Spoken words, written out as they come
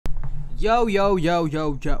Yo, yo, yo,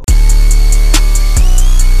 yo, yo.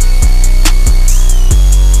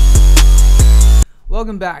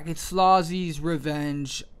 Welcome back. It's Slawzy's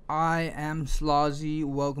Revenge. I am Slawzy.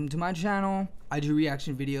 Welcome to my channel. I do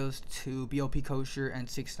reaction videos to BLP Kosher and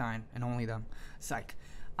 6ix9ine and only them. Psych.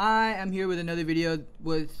 I am here with another video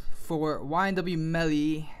for YNW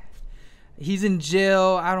Melly. He's in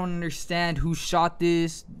jail. I don't understand who shot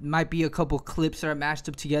this. Might be a couple clips that are matched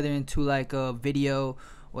up together into like a video,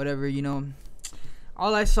 whatever, you know.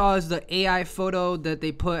 All I saw is the AI photo that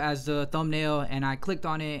they put as the thumbnail, and I clicked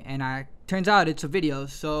on it, and turns out it's a video.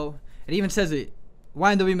 So it even says it.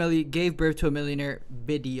 YNW Melly gave birth to a millionaire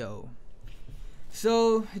video.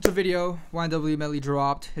 So it's a video YNW Melly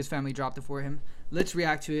dropped. His family dropped it for him. Let's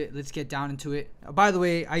react to it. Let's get down into it. By the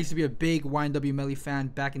way, I used to be a big YNW Melly fan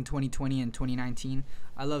back in 2020 and 2019.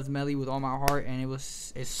 I loved Melly with all my heart, and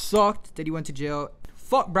it sucked that he went to jail.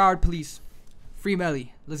 Fuck Broward police. Free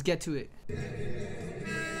Melly. Let's get to it.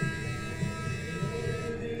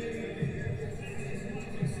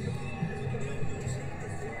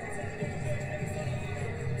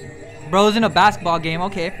 Bro's in a basketball game.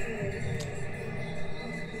 Okay.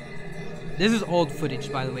 This is old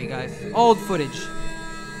footage, by the way, guys. Old footage.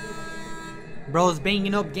 Bro's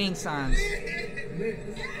banging up gang signs.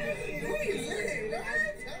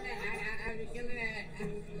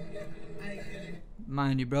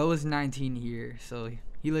 Mind you, bro was 19 here, so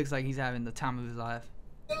he looks like he's having the time of his life.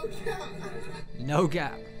 No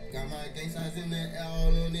cap.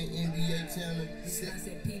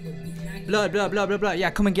 Blood, blood, blood, blood, blood. Yeah,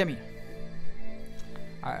 come and get me.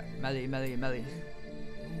 Alright, Melly, Melly, Melly.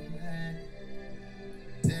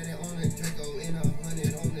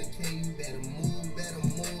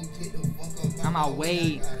 I'm out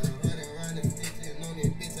way.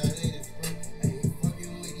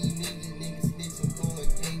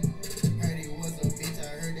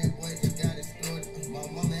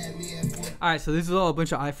 Alright, so this is all a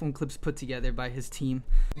bunch of iPhone clips put together by his team.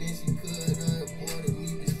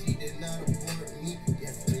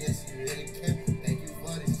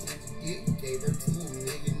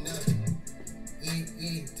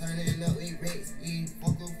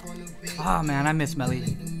 Ah, man, I miss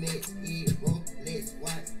Melly.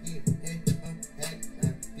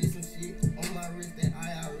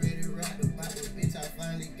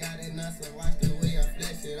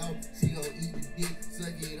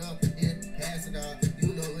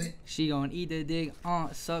 She gon' eat the dick,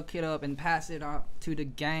 suck it up and pass it on to the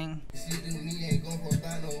gang. I'm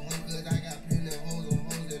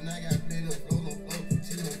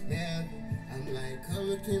like,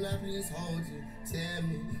 come can I please hold you? Tell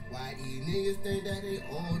me why these niggas think that they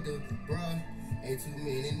older, bruh. Ain't too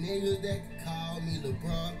many niggas that can call me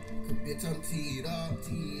LeBron. Cause bitch, I'm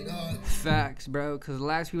teed up. Facts, bro. Cause the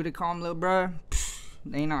last people that call him Lil Bro,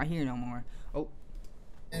 they not here no more. Oh.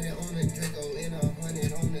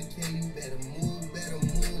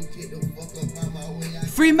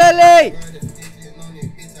 Free Melly!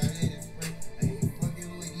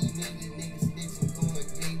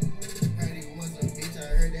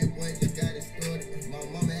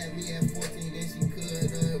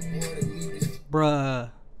 Bruh.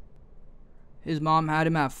 His mom had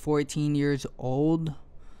him at 14 years old?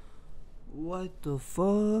 What the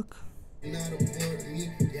fuck?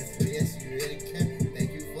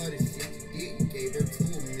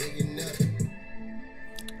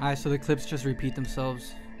 Alright, so the clips just repeat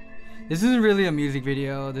themselves. This isn't really a music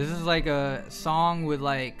video. This is like a song with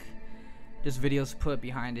like just videos put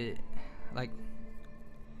behind it. Like,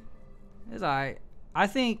 it's alright. I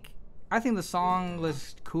think the song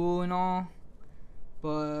was cool and all,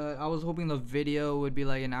 but I was hoping the video would be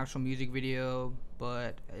like an actual music video,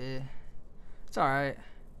 but it's alright.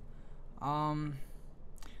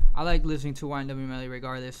 I like listening to YNW Melly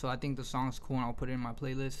regardless, so I think the song's cool and I'll put it in my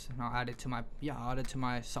playlist and I'll add it to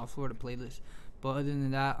my South Florida playlist. But other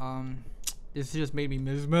than that, this just made me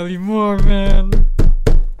miss Melly more, man.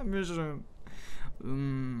 I miss him.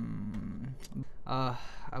 I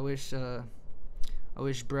wish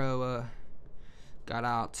bro got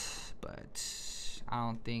out, but I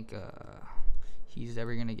don't think he's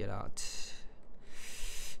ever gonna get out.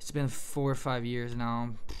 It's been 4 or 5 years now.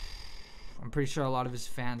 I'm pretty sure a lot of his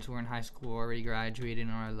fans who were in high school already graduated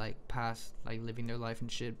and are like past like living their life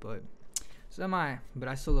and shit, but so am I. But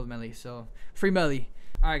I still love Melly, so free Melly.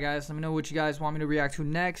 Alright guys, let me know what you guys want me to react to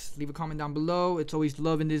next. Leave a comment down below. It's always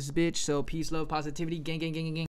love in this bitch, so peace, love, positivity, gang, gang, gang, gang, gang.